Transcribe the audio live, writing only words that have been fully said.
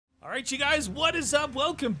Alright, you guys, what is up?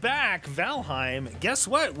 Welcome back, Valheim. Guess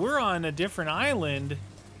what? We're on a different island.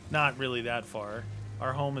 Not really that far.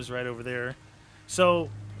 Our home is right over there.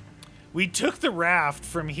 So, we took the raft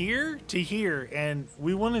from here to here, and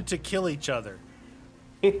we wanted to kill each other.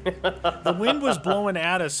 The wind was blowing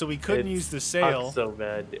at us, so we couldn't use the sail. So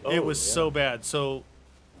bad. Oh, it was so bad. So,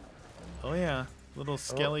 oh yeah, little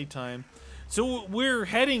skelly time. So we're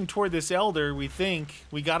heading toward this elder, we think.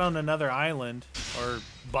 We got on another island, or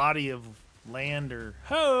body of land, or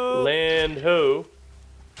ho. Land ho.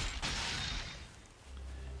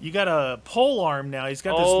 You got a pole arm now. He's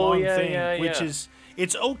got this long thing, which yeah. is,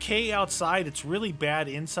 it's okay outside. It's really bad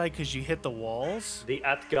inside because you hit the walls. The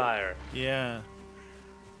Atgeir. Yeah.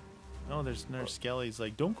 Oh, there's another skelly. He's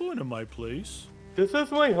like, don't go into my place. This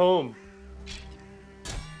is my home.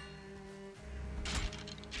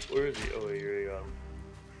 Where is he? Oh, here you go.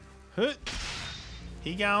 Hut.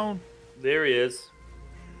 He gone. There he is.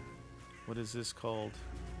 What is this called?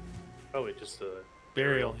 Probably just a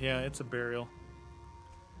burial. Yeah, it's a burial.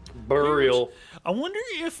 Burial. I wonder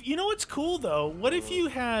if, you know what's cool though? What if you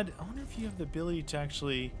had, I wonder if you have the ability to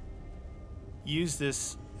actually use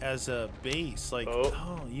this as a base. Like,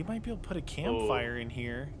 oh you might be able to put a campfire in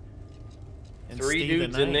here. And 3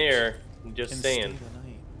 dudes in there. Just saying.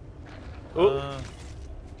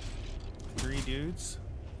 3 dudes?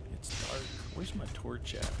 It's dark. Where's my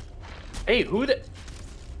torch at? Hey, who the...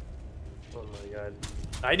 Oh my god.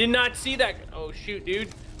 I did not see that. Oh shoot, dude.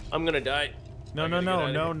 I'm gonna die. No,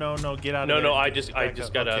 get out of there. No, I just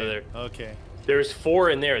got out of there. Okay. There's 4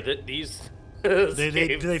 in there. These... do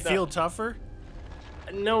they feel tougher?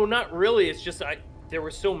 No, not really. It's just there were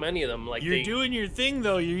so many of them. Like you're doing your thing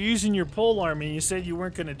though. You're using your pole arm, and you said you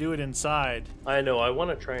weren't gonna do it inside. I know. I want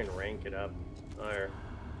to try and rank it up. There.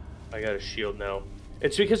 I got a shield now.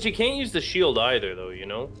 It's because you can't use the shield either, though. You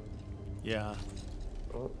know. Yeah.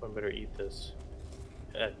 Oh, I better eat this.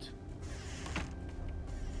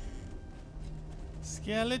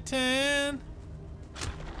 Skeleton.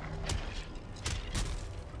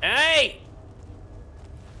 Hey!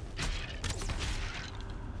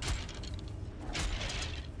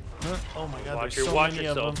 Oh my god, watch there's so many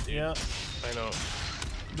yourself, of them. Dude. Yeah. I know.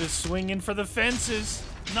 Just swinging for the fences.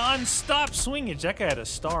 Non-stop swinging. That guy had a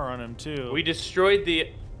star on him too. We destroyed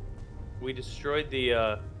the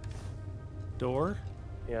door?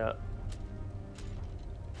 Yeah.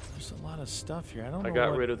 There's a lot of stuff here. I don't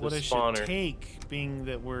know what I should take, being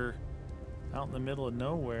that we're out in the middle of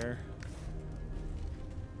nowhere.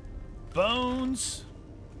 Bones!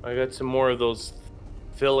 I got some more of those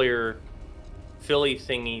Philly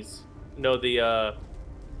thingies. No, the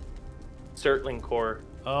Surtling core.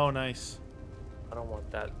 Oh, nice. I don't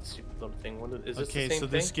want that stupid little thing. What is this? Okay, the same so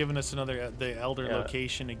thing? this is giving us the elder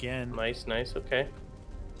location again. Nice, okay.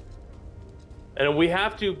 And we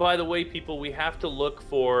have to, by the way, people, we have to look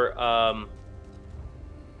for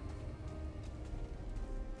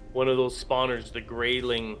one of those spawners, the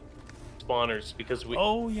grayling spawners, because we...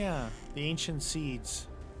 Oh, yeah. The ancient seeds.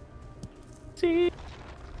 See?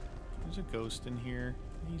 There's a ghost in here.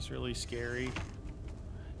 He's really scary.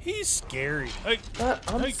 He's scary.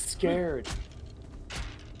 I'm scared.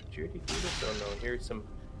 Did you already do this? Oh no, here's some...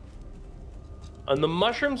 And the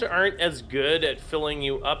mushrooms aren't as good at filling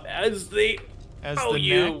you up as the... As the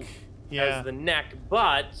neck? Yeah. As the neck,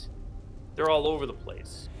 but they're all over the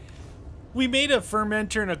place. We made a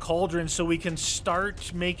fermenter and a cauldron so we can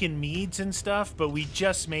start making meads and stuff, but we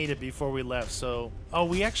just made it before we left, so...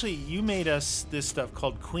 Oh, you made us this stuff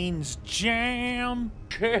called Queen's Jam.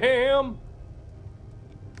 Jam!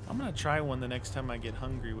 I'm gonna try one the next time I get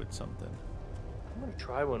hungry with something. I'm gonna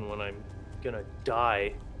try one when I'm gonna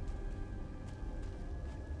die.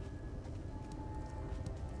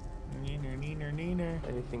 Neener.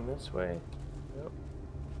 Anything this way? Nope.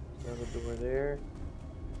 Another door there.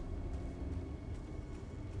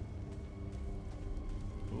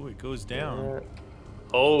 Ooh, it goes down.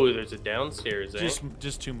 Oh, there's a downstairs,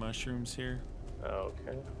 Just 2 mushrooms here. Oh,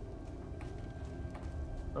 okay.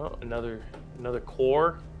 Oh, another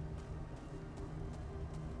core.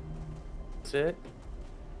 That's it.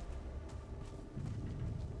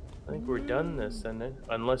 I think we're done this then.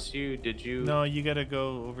 Unless did you? No, you gotta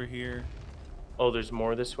go over here. Oh, there's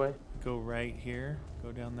more this way? Go right here.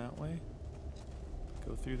 Go down that way.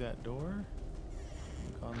 Go through that door.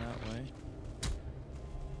 Go on that way.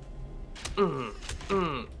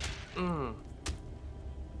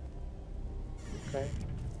 Okay.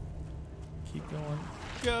 Keep going.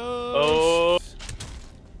 Go. Oh.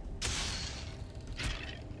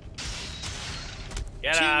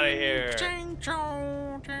 Get out of here.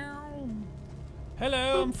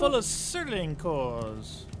 Hello, I'm full of Surtling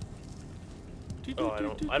cores.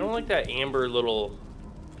 Oh, I don't like that amber little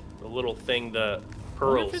thing, the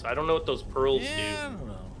pearls. I don't know what those pearls do. I don't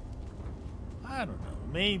know. I don't know.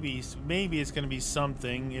 Maybe it's gonna be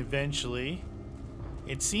something eventually.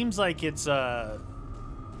 It seems like it's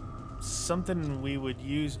something we would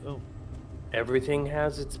use. Oh, everything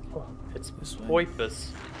has its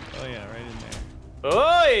purpose. Oh yeah, right in there.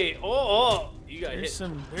 Oi! Oh, you got hit.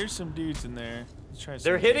 There's some dudes in there. Let's try.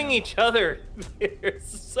 They're hitting each other. They're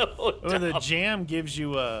so Oh, the jam gives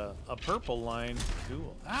you a purple line.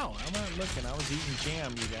 Cool. Ow! I'm not looking. I was eating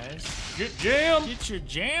jam, you guys. Get jam. Get your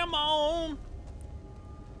jam on.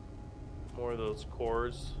 More of those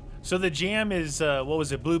cores. So the jam is what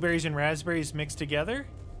was it? Blueberries and raspberries mixed together?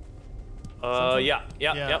 Yeah.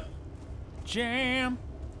 Jam.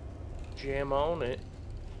 Jam on it.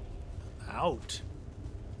 Out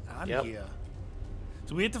of here.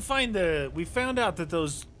 So we have to find we found out that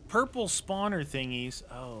those purple spawner thingies.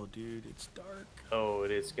 Oh, dude, it's dark. Oh,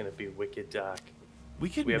 it is gonna be wicked dark. We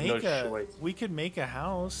could make a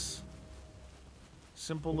house.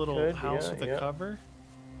 Simple little house with a cover.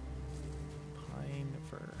 Pine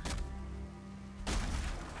fir.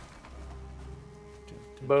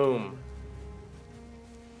 Boom.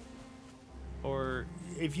 Or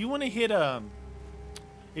if you want to hit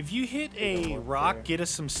if you hit a rock, get us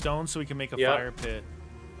some stone so we can make a fire pit.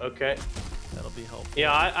 Okay. That'll be helpful.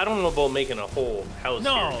 Yeah, I don't know about making a whole house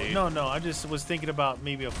here, dude. No. I just was thinking about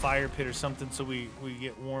maybe a fire pit or something so we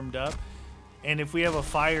get warmed up. And if we have a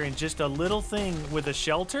fire and just a little thing with a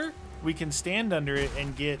shelter, we can stand under it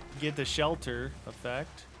and get the shelter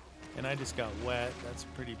effect. And I just got wet. That's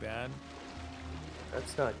pretty bad.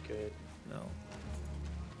 That's not good. No.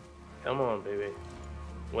 Come on, baby.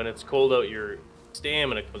 When it's cold out, your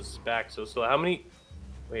stamina comes back. So how many...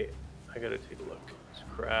 Wait, I gotta take a look. It's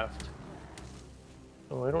craft.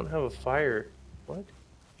 Oh, I don't have a fire. What?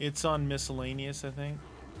 It's on miscellaneous, I think.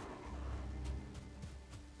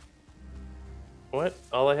 What?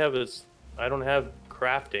 All I have is... I don't have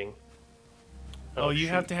crafting. Oh, you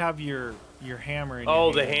have to have your hammer in Oh,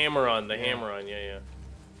 your the hand. hammer on. The hammer on. Yeah.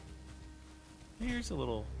 Here's a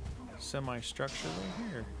little semi-structure right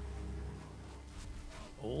here.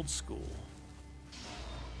 Old school.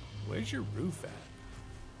 Where's your roof at?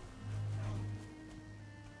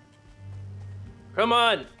 Come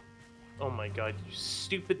on! Oh my god, you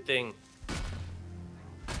stupid thing.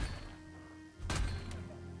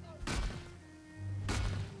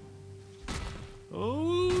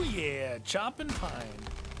 Oh yeah, chopping pine,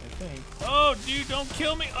 I think. Oh, dude, don't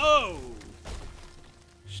kill me! Oh!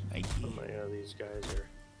 Snakey. Oh my god, these guys are...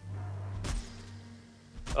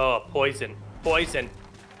 Oh, poison. Poison.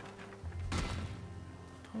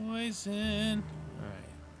 Poison. Alright.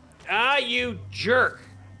 Ah, you jerk!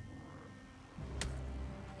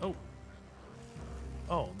 Oh.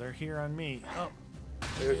 Oh, they're here on me. Oh.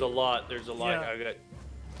 There's a lot. There's a lot. Yeah. I got...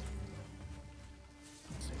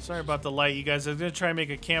 Sorry about the light, you guys. I was going to try and make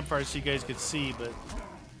a campfire so you guys could see, but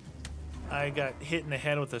I got hit in the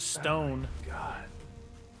head with a stone. Oh, God.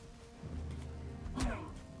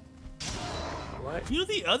 What? You know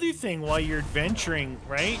the other thing while you're adventuring,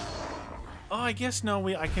 right? Oh, I guess no.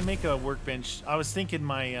 I can make a workbench. I was thinking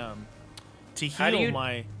my to heal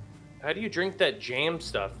my. How do you drink that jam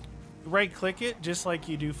stuff? Right click it, just like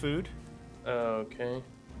you do food. Okay.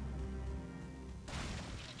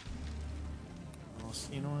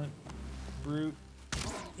 You know what? Brute.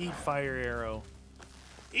 Eat fire arrow.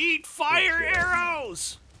 Eat fire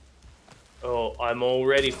arrows! Oh, I'm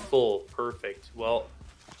already full. Perfect. Well,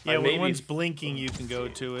 yeah, when one's blinking, you can go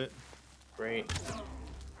to it. Great.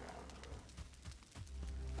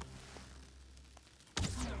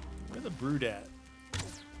 Where's the brute at?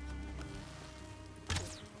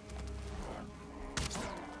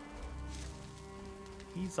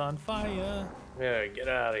 He's on fire. Yeah, get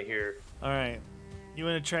out of here. All right. You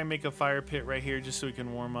want to try and make a fire pit right here just so we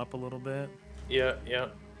can warm up a little bit? Yeah.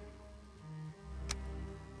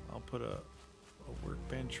 I'll put a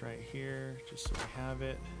workbench right here just so we have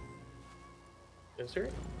it. Is there...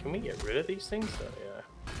 Can we get rid of these things? Oh, yeah.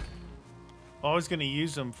 I was going to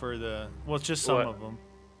use them for the... Well, it's just some of them.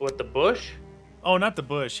 What, the bush? Oh, not the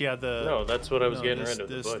bush. Yeah, the... No, that's what I was getting rid of,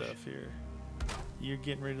 the bush. This stuff here. You're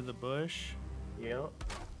getting rid of the bush? Yeah.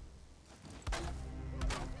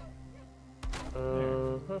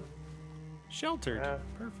 Sheltered.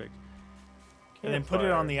 Perfect. Campfire. And then put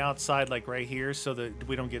it on the outside, like right here, so that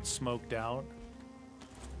we don't get smoked out.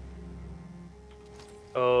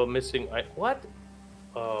 Oh, missing... What?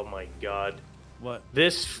 Oh my god. What?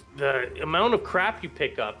 The amount of crap you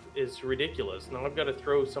pick up is ridiculous. Now I've got to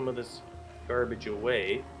throw some of this garbage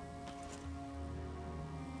away.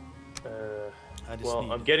 I just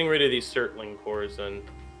Well, I'm getting rid of these Surtling cores, and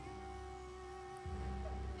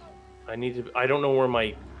I need to. I don't know where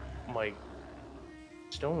my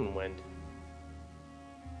stone went.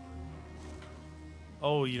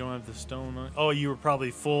 Oh, you don't have the stone on. Oh, you were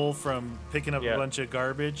probably full from picking up a bunch of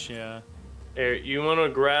garbage. Yeah. Here, you want to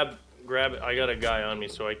grab it? I got a guy on me,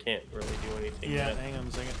 so I can't really do anything. Yeah, yet. hang on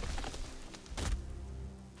a second.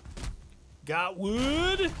 Got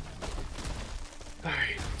wood. All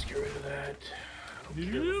right, let's get rid of that. I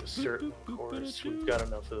don't care about the certain cores. We've got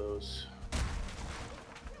enough of those.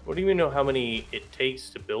 What do you even know how many it takes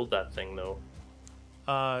to build that thing, though?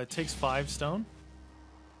 It takes 5 stone.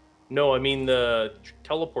 No, I mean the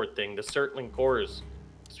teleport thing, the Surtling cores.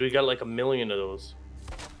 So we got like 1 million of those.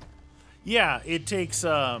 Yeah, it takes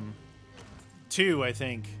 2, I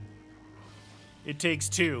think. It takes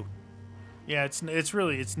 2. Yeah, it's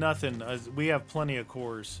nothing. We have plenty of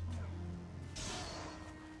cores.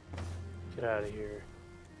 Get out of here.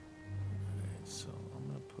 Okay, so I'm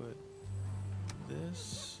gonna put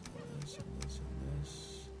this, and this, and this, and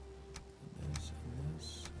this, and this, and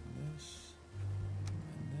this,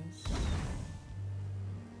 and this,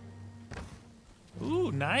 and this.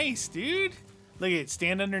 Ooh, nice, dude. Look at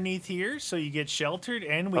stand underneath here, so you get sheltered,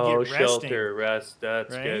 and we get resting. Shelter, rest.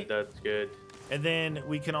 That's right? good. That's good. And then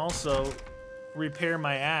we can also repair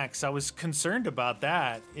my axe. I was concerned about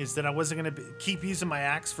that, is that I wasn't going to keep using my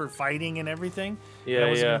axe for fighting and everything. Yeah, and I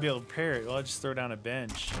wasn't going to be able to repair it. Well, I'll just throw down a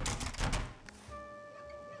bench.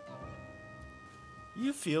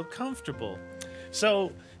 You feel comfortable.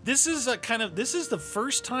 So this is this is the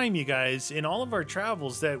first time, you guys, in all of our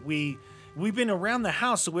travels that we've been around the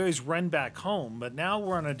house, so we always run back home. But now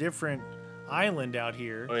we're on a different island out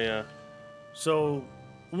here. Oh, yeah. So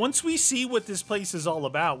once we see what this place is all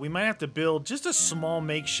about, we might have to build just a small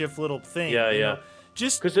makeshift little thing. Yeah, you yeah. know?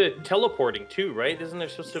 Just because it's teleporting too, right? Isn't there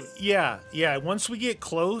supposed to? Yeah, yeah. Once we get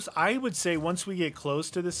close, I would say once we get close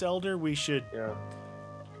to this elder, we should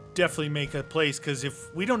definitely make a place. Because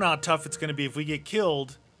if we don't know how tough it's going to be, if we get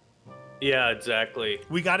killed, yeah, exactly.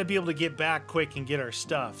 We got to be able to get back quick and get our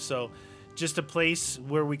stuff. So just a place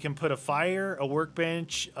where we can put a fire, a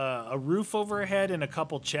workbench, a roof overhead, and a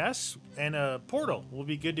couple chests, and a portal. We'll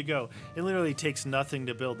be good to go. It literally takes nothing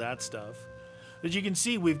to build that stuff. As you can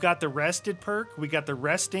see, we've got the rested perk, we got the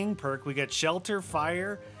resting perk, we got shelter,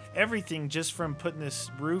 fire, everything just from putting this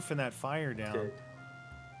roof and that fire down. Okay.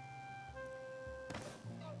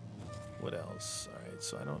 What else? All right,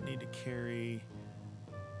 so I don't need to carry...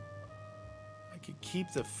 I could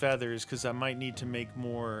keep the feathers because I might need to make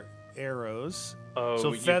more arrows. Oh,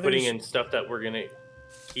 so you're putting in stuff that we're gonna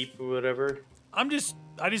keep or whatever? I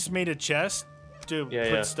just made a chest to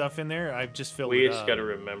put stuff in there. I've just filled it up. We just gotta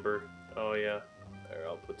remember. Oh, yeah. There,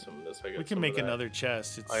 I'll put some of this. We can make another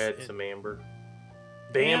chest. I had some amber.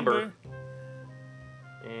 Bamber.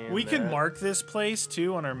 We can mark this place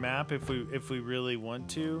too on our map if we really want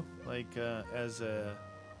to, like as a.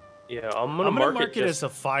 Yeah, I'm gonna mark it as a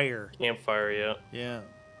fire. Campfire, yeah. Yeah.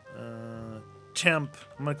 Temp.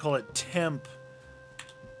 I'm gonna call it temp.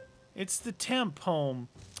 It's the temp home.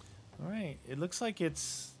 All right. It looks like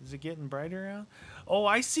is it getting brighter out? Oh,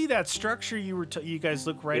 I see that structure you guys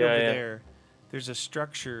look right over there. There's a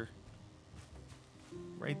structure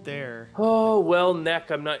right there. Oh, well,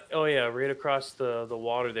 neck. I'm not. Oh, yeah, right across the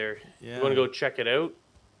water there. Yeah. You want to go check it out?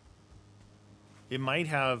 It might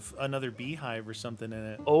have another beehive or something in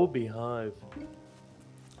it. Oh, beehive.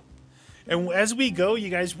 And as we go, you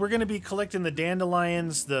guys, we're going to be collecting the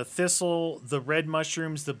dandelions, the thistle, the red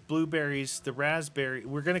mushrooms, the blueberries, the raspberry.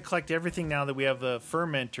 We're going to collect everything now that we have a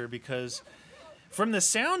fermenter, because from the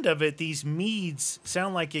sound of it, these meads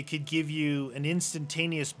sound like it could give you an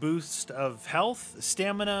instantaneous boost of health,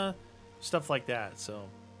 stamina, stuff like that. So,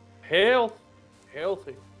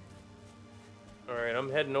 healthy. All right,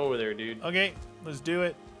 I'm heading over there, dude. Okay, let's do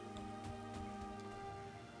it.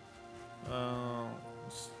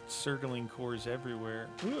 Circling cores everywhere.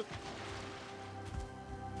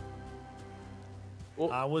 Oh,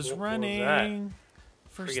 I was running.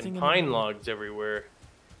 First thing pine logs everywhere.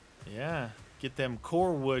 Yeah, get them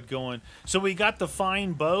core wood going. So we got the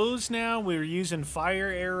fine bows now. We're using fire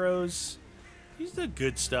arrows. These are the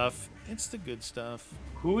good stuff. It's the good stuff.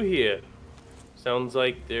 Who here? Sounds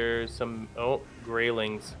like there's some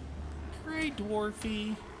graylings. Gray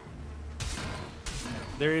dwarfy.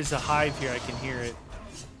 There is a hive here. I can hear it.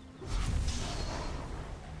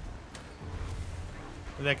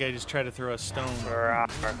 That guy just tried to throw a stone. Hi-oh.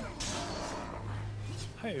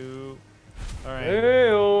 All right.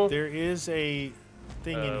 Hey-oh. There is a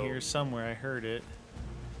thing in here somewhere. I heard it.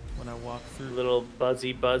 when I walk through. Little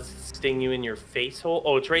buzzy buzz sting you in your face hole.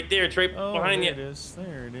 Oh, it's right there. It's right behind you. There it is.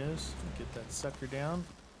 There it is. Get that sucker down.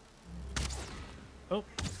 Oh,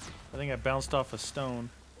 I think I bounced off a stone.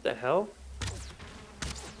 What the hell?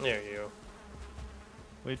 There you go.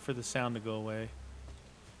 Wait for the sound to go away.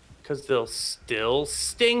 Because they'll still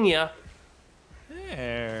sting ya.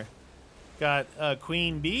 There. Got a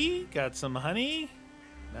queen bee. Got some honey.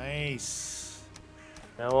 Nice.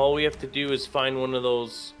 Now all we have to do is find one of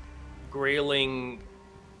those grayling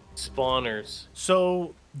spawners.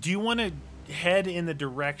 So, do you want to head in the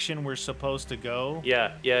direction we're supposed to go?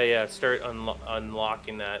 Yeah. Start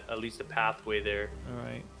unlocking that. At least a pathway there. All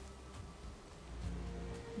right.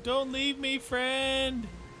 Don't leave me, friend.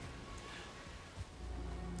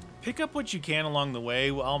 Pick up what you can along the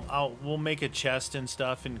way. We'll make a chest and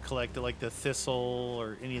stuff and collect like the thistle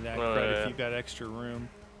or any of that crud if you've got extra room.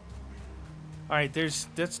 All right,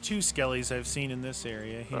 that's 2 skellies I've seen in this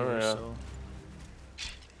area here. So.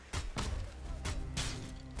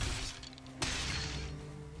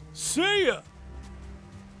 See ya. I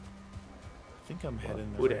think I'm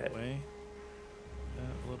heading the right way.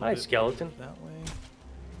 Hi, skeleton. That way.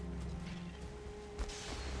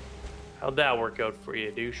 How'd that work out for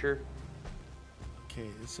you, doucher? Okay,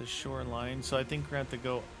 this is shoreline, so I think we're going to have to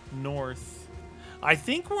go north. I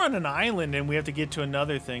think we're on an island and we have to get to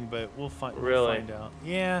another thing, but we'll find out.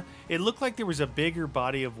 Yeah, it looked like there was a bigger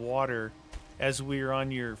body of water as we were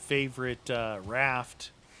on your favorite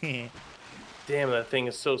raft. Damn, that thing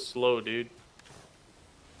is so slow, dude.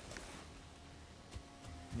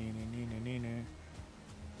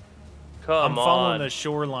 I'm following the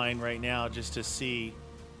shoreline right now just to see,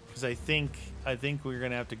 because I think we're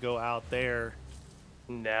gonna have to go out there.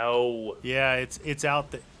 No. Yeah, it's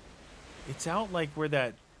out it's out like where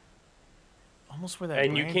that, almost where that.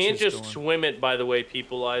 And you can't just swim it, by the way,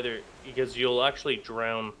 people, either, because you'll actually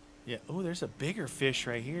drown. Yeah. Oh, there's a bigger fish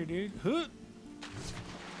right here, dude. Look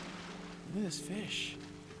at this fish.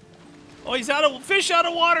 Oh, he's fish out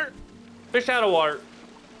of water. Fish out of water.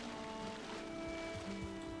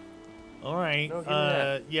 All right.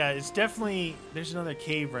 No, yeah, it's definitely, there's another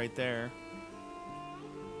cave right there.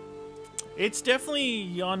 It's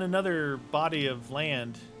definitely on another body of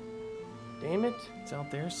land. Damn it. It's out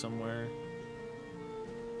there somewhere.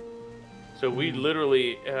 So we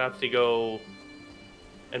literally have to go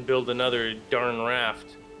and build another darn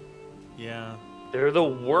raft. Yeah. They're the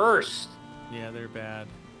worst. Yeah, they're bad.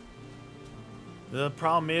 The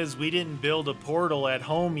problem is we didn't build a portal at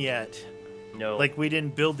home yet. No. Like, we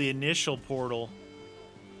didn't build the initial portal.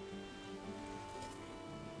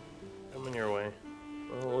 Coming your way.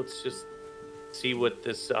 Well, let's just see what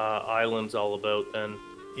this island's all about then.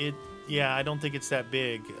 Yeah, I don't think it's that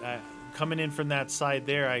big. Coming in from that side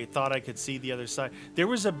there, I thought I could see the other side. There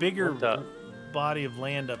was a bigger body of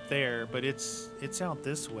land up there, but it's out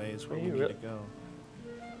this way is where we need to go.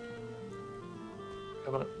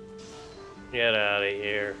 Come on. Get out of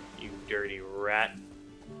here, you dirty rat.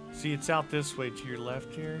 See, it's out this way to your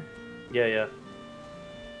left here. Yeah.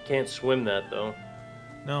 Can't swim that though.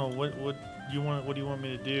 No, what do you want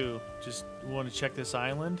me to do? Just want to check this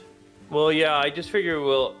island? Well, yeah, I just figure,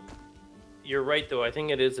 well, you're right though. I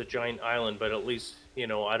think it is a giant island, but at least, I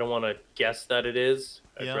don't want to guess that it is.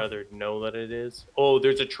 I'd rather know that it is. Oh,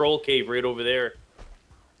 there's a troll cave right over there.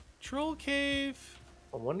 Troll cave?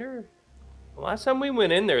 I wonder, last time we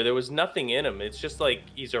went in there was nothing in him. It's just like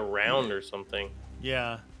he's around or something.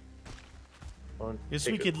 Yeah. Guess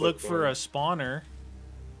we could look for a spawner.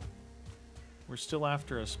 We're still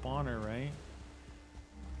after a spawner, right?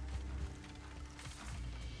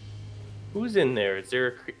 Who's in there? Is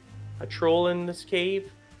there a troll in this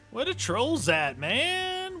cave? Where the trolls at,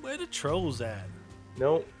 man? Where the trolls at?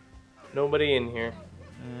 Nope. Nobody in here.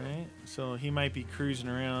 Alright, so he might be cruising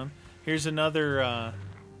around. Here's another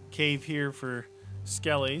cave here for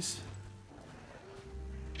skellies.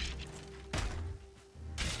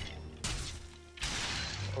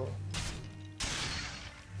 Oh.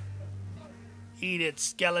 Eat it,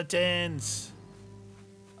 skeletons!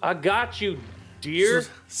 I got you, deer.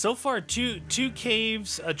 So far, two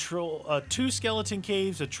caves, a troll, 2 skeleton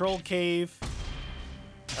caves, a troll cave,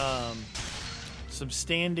 some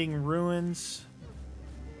standing ruins.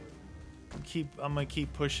 I'm gonna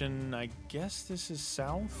keep pushing. I guess this is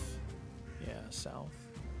south. Yeah, south.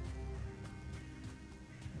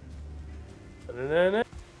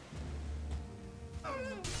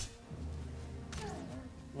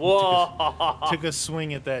 Whoa! Took a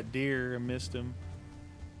swing at that deer and missed him.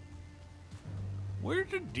 Where's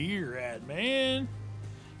the deer at, man?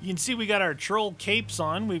 You can see we got our troll capes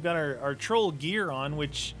on. We've got our troll gear on,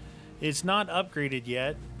 which is not upgraded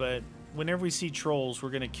yet, but whenever we see trolls, we're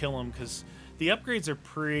gonna kill them because the upgrades are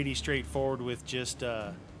pretty straightforward with just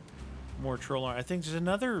more troll armor. I think there's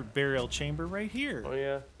another burial chamber right here. Oh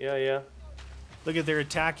yeah, yeah. Look at, they're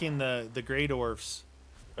attacking the Grey Dwarfs.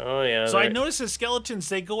 Oh yeah. So I noticed the skeletons,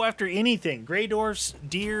 they go after anything. Grey Dwarfs,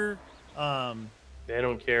 deer, they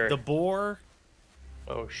don't care. the boar.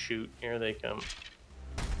 Oh shoot, here they come.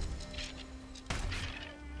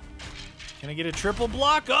 Can I get a triple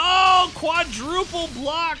block? Oh, quadruple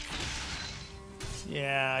block.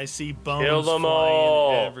 Yeah, I see bones Kill them flying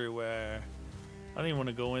all. everywhere. I don't even want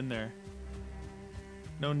to go in there.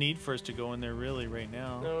 No need for us to go in there really right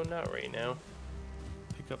now. No, not right now.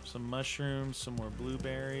 Pick up some mushrooms, some more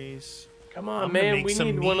blueberries. Come on, I'm gonna man. make We some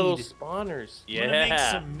need one of mead. those spawners. I'm gonna make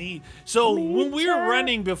Yeah. some meat. So when we were Meat.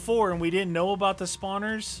 running before and we didn't know about the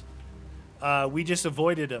spawners, we just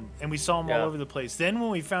avoided them and we saw them all Yeah. over the place. Then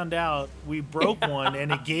when we found out, we broke one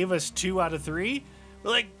and it gave us 2 out of 3.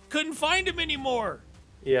 We're like, couldn't find them anymore.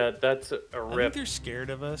 Yeah, that's a I think rip. they're scared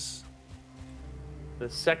of us. The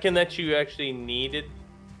second that you actually needed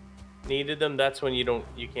them, that's when you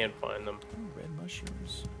can't find them. Ooh, red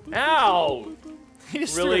mushrooms. Ow! He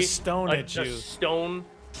just threw Really? a stone at A you. stone?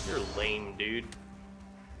 You're lame, dude.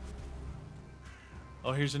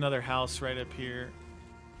 Oh, here's another house right up here.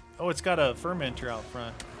 Oh, it's got a fermenter out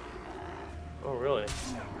front. Oh, really?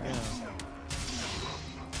 Yeah.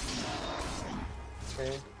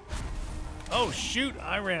 Okay. Oh, shoot.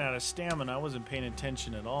 I ran out of stamina. I wasn't paying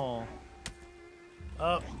attention at all.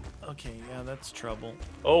 Oh, okay. Yeah, that's trouble.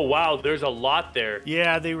 Oh, wow. There's a lot there.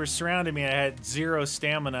 Yeah, they were surrounding me. I had 0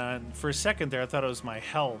 stamina. And for a second there, I thought it was my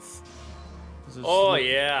health. Oh,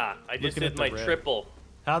 yeah. I just looking at did the my red. triple.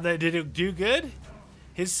 Did it do good?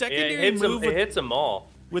 His Yeah, secondary it move hits them all.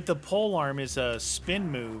 with the pole arm is a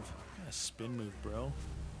spin move. A spin move, bro.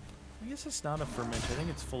 I guess it's not a ferment. I think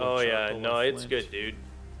it's full of Oh, yeah. charcoal No, or it's flint. good, dude.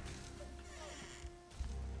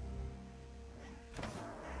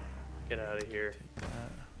 Get out of here.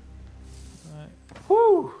 Alright,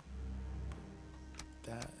 Whew!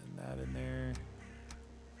 that and that in there.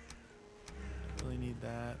 Don't really need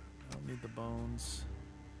that. I don't need the bones.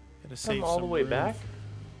 Gotta save Come all the some way room. back?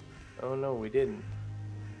 Oh, no, we didn't.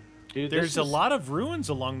 Dude, There's this a is- lot of ruins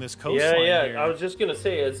along this Yeah, coastline yeah. here. I was just gonna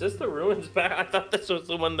say, is this the ruins back? I thought this was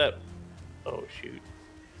the one that. Oh shoot.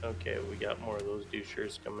 Okay, we got more of those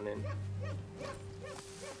douchers coming in.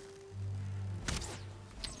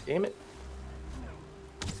 Damn it.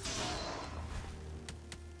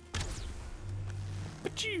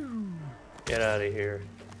 Achoo! Get out of here.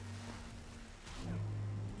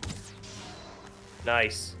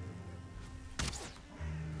 Nice.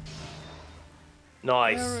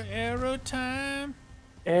 Nice. Arrow time.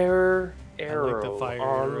 Arrow the fire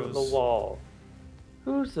on arrows. the wall.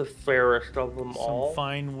 Who's the fairest of them all? Some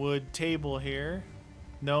fine wood table here.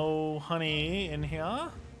 No honey in here.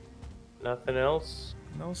 Nothing else.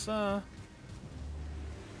 No, sir.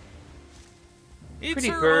 It's Pretty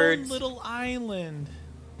our own birds. little island.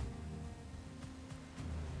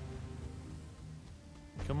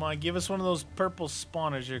 Come on, give us one of those purple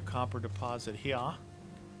spawners, your copper deposit here.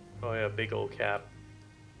 Oh yeah, big old cap.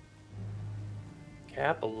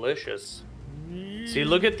 Capalicious. See,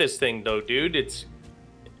 look at this thing though, dude. It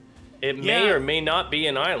may Yeah. or may not be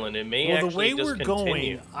an island. It may Well, the actually way just we're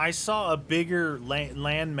continue. going, I saw a bigger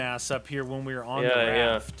land mass up here when we were on the Yeah, yeah.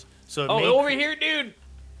 raft. So it Oh, may- over here, dude!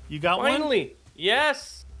 You got one? Finally!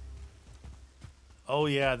 Yes! Oh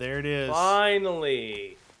yeah, there it is.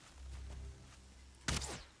 Finally!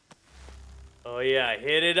 Oh yeah,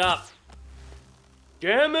 hit it up!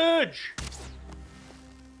 Damage!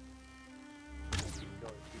 Keep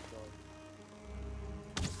going, keep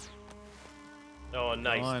going. Oh,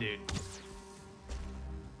 nice, Go on. dude.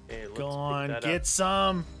 Okay, let's Go pick on, that get up.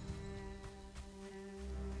 some.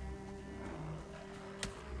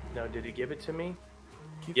 Now, did he give it to me?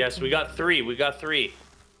 Give Yes, it to we me. got 3. We got 3.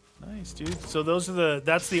 Nice, dude. So those are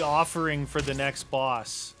that's the offering for the next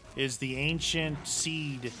boss, is the ancient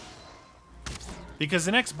seed. Because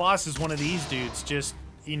the next boss is one of these dudes, just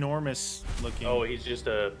enormous looking. Oh, he's just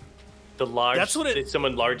the large. That's what it- Did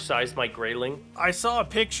someone large sized my grayling? I saw a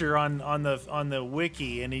picture on the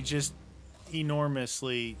wiki, and he just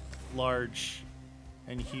enormously large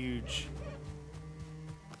and huge.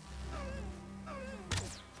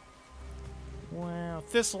 Wow,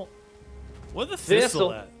 thistle. What the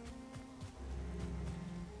thistle at?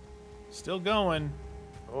 Still going.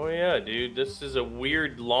 Oh yeah, dude. This is a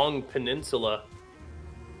weird long peninsula.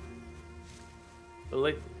 But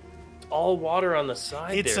like all water on the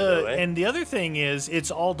side It's there, though, eh? and the other thing is,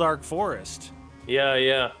 it's all dark forest. Yeah,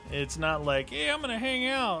 yeah. It's not like, hey, I'm gonna hang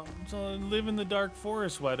out, so live in the dark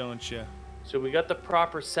forest. Why don't you? So we got the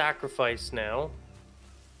proper sacrifice now.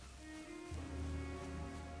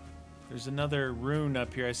 There's another rune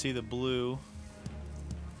up here. I see the blue.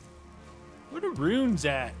 Where the runes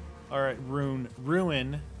at? All right,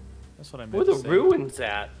 ruin. That's what I meant. Where to the say. ruins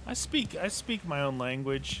at? I speak my own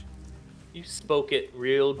language. You spoke it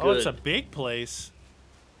real good. Oh, it's a big place.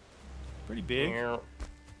 Pretty big. Yeah.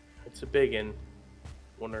 It's a big one.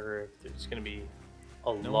 Wonder if there's gonna be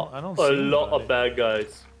a lot of bad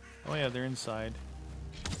guys. Oh yeah, they're inside.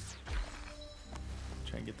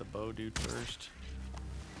 Try and get the bow dude first.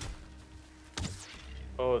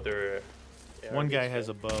 Oh, they're... Yeah, one guy has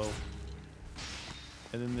a bow.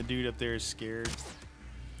 And then the dude up there is scared.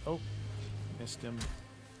 Oh, missed him.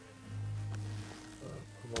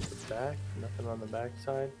 About the back? Nothing on the back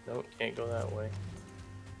side? Nope, can't go that way.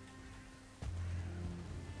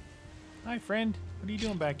 Hi, friend. What are you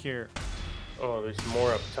doing back here? Oh, there's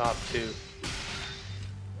more up top, too.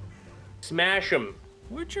 Smash him!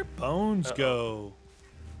 Where'd your bones go?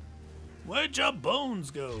 Where'd your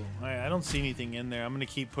bones go? I don't see anything in there. I'm going to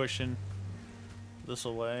keep pushing this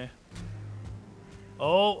away.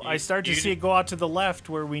 Oh, I start to see it go out to the left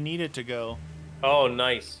where we need it to go. Oh,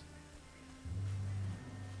 nice.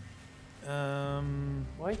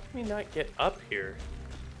 Why can we not get up here?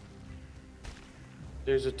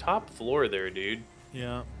 There's a top floor there, dude.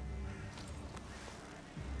 Yeah.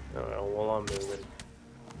 Oh, well, I'm moving.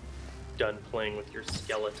 Done playing with your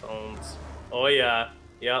skeletons. Oh, yeah.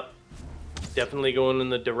 Yep. Definitely going in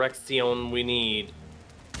the direction we need.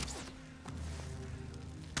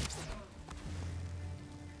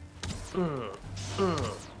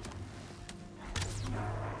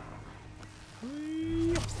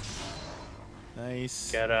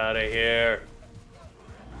 Nice. Get out of here.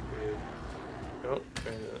 Oh,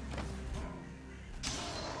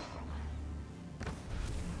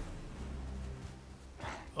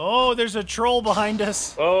 oh, there's a troll behind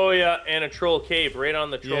us. Oh, yeah, and a troll cave right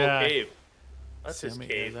on the troll cave. That's his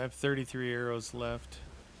cave. I have 33 arrows left.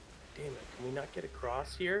 Damn it, can we not get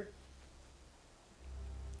across here?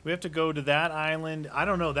 We have to go to that island. I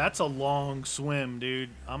don't know. That's a long swim, dude.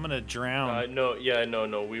 I'm gonna drown.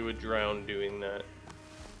 No, we would drown doing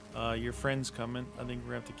that. Your friend's coming. I think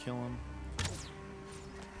we're gonna have to kill him.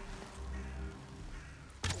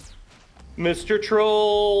 Mr.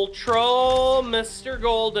 Troll, Mr.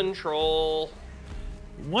 Golden Troll.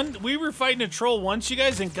 We were fighting a troll once, you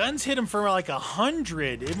guys, and guns hit him for like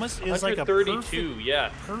 100. It was like a 132,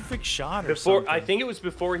 perfect shot or before, something. I think it was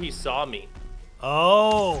before he saw me.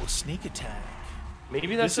 Oh, sneak attack.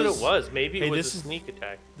 Maybe that's what it was. Maybe it was a sneak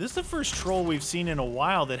attack. This is the first troll we've seen in a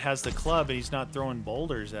while that has the club and he's not throwing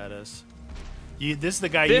boulders at us. This is the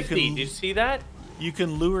guy 50, you can... did you see that? You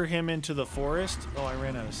can lure him into the forest. Oh, I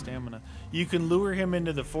ran out of stamina. You can lure him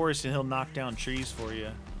into the forest and he'll knock down trees for you.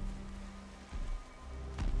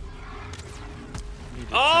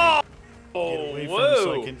 Oh! Get away from him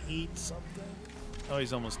so I can eat something. Oh,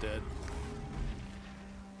 he's almost dead.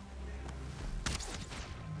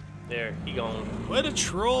 There, he gone. Where the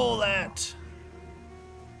troll at?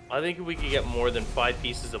 I think we could get more than 5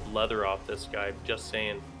 pieces of leather off this guy. Just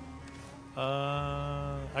saying.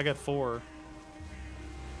 I got 4.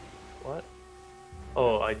 What?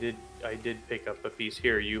 Oh, I did pick up a piece.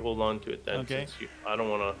 Here, you hold on to it then. Okay. Since I don't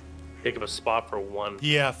want to pick up a spot for 1.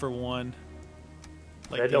 Yeah, for 1.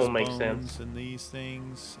 Like that don't make sense. And these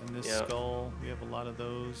things and this skull. We have a lot of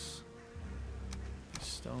those.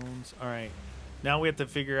 Stones. All right. Now we have to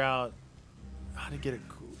figure out how to get it.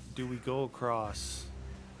 Do we go across?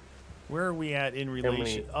 Where are we at in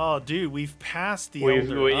relation? Oh, dude, we've passed the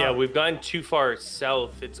Elder. Yeah, we've gone too far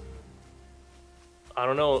south. It's, I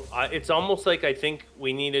don't know. It's almost like I think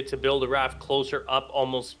we needed to build a raft closer up,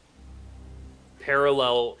 almost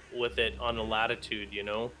parallel with it on the latitude, you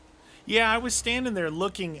know? Yeah, I was standing there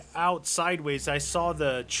looking out sideways. I saw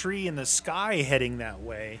the tree in the sky heading that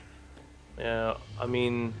way. Yeah, I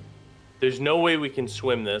mean, there's no way we can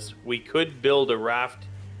swim this. We could build a raft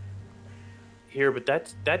here, but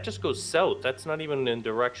that just goes south. That's not even in the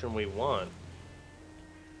direction we want.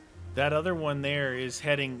 That other one there is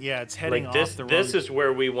heading, yeah, it's heading like off the road. This is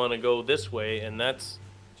where we want to go this way, and that's...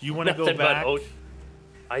 You want to go back?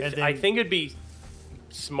 I think it'd be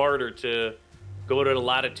smarter to go to the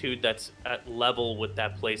latitude that's at level with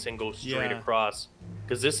that place and go straight across.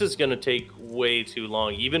 Because this is going to take way too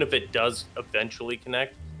long, even if it does eventually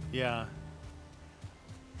connect. Yeah.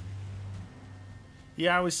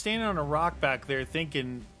 Yeah, I was standing on a rock back there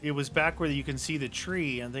thinking it was back where you can see the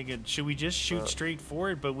tree and thinking, should we just shoot straight for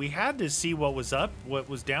it? But we had to see what was up, what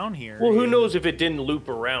was down here. Well, who knows if it didn't loop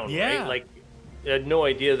around, right? Like, had no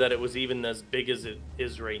idea that it was even as big as it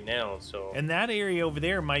is right now. So. And that area over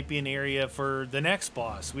there might be an area for the next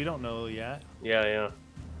boss. We don't know yet. Yeah.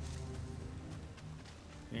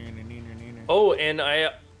 Oh, and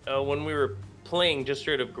I when we were playing, just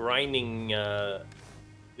sort of grinding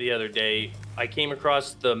the other day, I came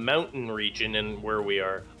across the mountain region and where we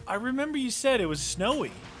are. I remember you said it was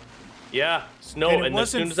snowy. Yeah, snow. And as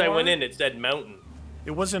soon as I went in, it said mountain.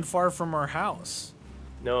 It wasn't far from our house.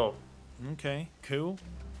 No. Okay, cool.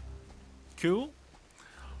 All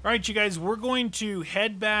right, you guys, we're going to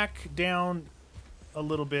head back down a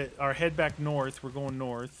little bit, or head back north. We're going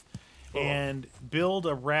north. And build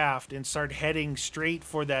a raft and start heading straight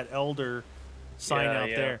for that elder sign out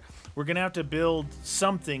there. We're going to have to build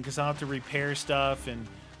something because I'll have to repair stuff and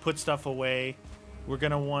put stuff away. We're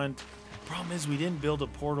going to want... Problem is we didn't build a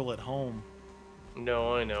portal at home.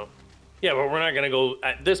 No, I know. Yeah, but we're not going to go...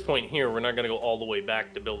 At this point here, we're not going to go all the way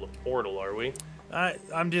back to build a portal, are we?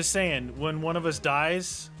 I'm just saying, when one of us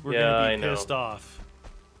dies, we're going to be pissed off.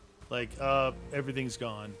 Like, everything's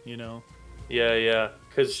gone, you know? Yeah.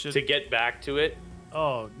 Because to get back to it...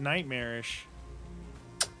 Oh, nightmarish.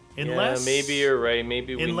 Unless, yeah, maybe you're right.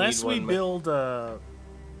 Maybe we unless need we one, build I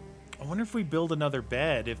wonder if we build another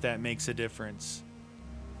bed, if that makes a difference.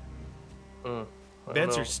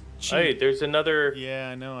 Beds are cheap. Hey, there's another... Yeah,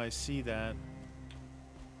 I know. I see that.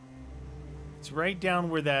 It's right down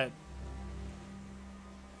where that...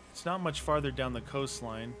 It's not much farther down the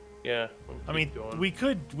coastline. Yeah. I mean, we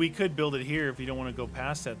could build it here if you don't want to go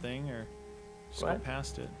past that thing, or just go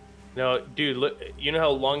past it. No, dude, look, you know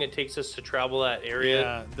how long it takes us to travel that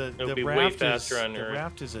area? Yeah, it'll be way faster on the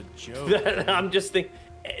raft is a joke. I'm just thinking,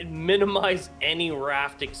 minimize any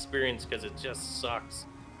raft experience because it just sucks.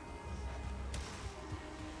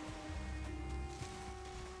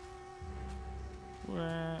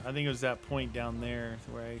 I think it was that point down there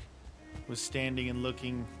where I was standing and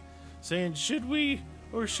looking, saying, should we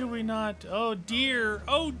or should we not? Oh dear,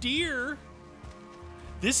 oh dear.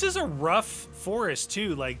 This is a rough forest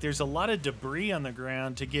too. Like, there's a lot of debris on the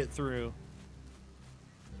ground to get through.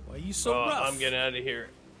 Why are you so rough? I'm getting out of here.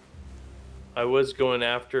 I was going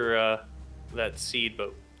after that seed,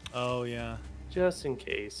 but... Oh, yeah. Just in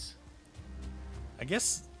case. I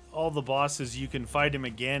guess all the bosses, you can fight them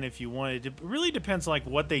again if you want. It really depends, like,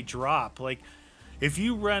 what they drop. Like, if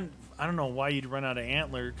you run... I don't know why you'd run out of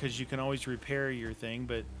antler, because you can always repair your thing,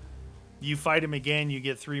 but... You fight him again, you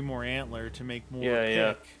get 3 more antler to make more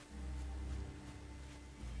pick.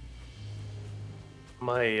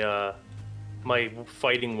 Yeah. My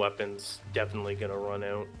fighting weapon's definitely gonna run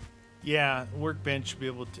out. Yeah, workbench should be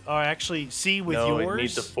able to... Oh, actually, see, with yours... No, it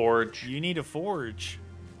needs a forge. You need a forge.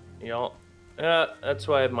 Yeah, that's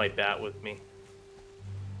why I have my bat with me.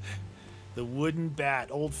 The wooden bat,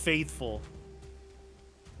 Old Faithful.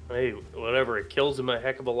 Hey, whatever, it kills him a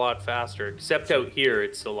heck of a lot faster. Except out here,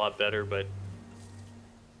 it's a lot better, but...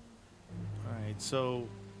 Alright, so...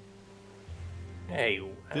 Hey,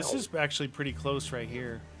 this is actually pretty close right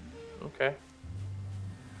here. Okay.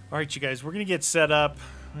 Alright, you guys, we're going to get set up.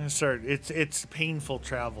 I'm gonna start. It's painful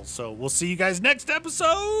travel, so we'll see you guys next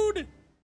episode!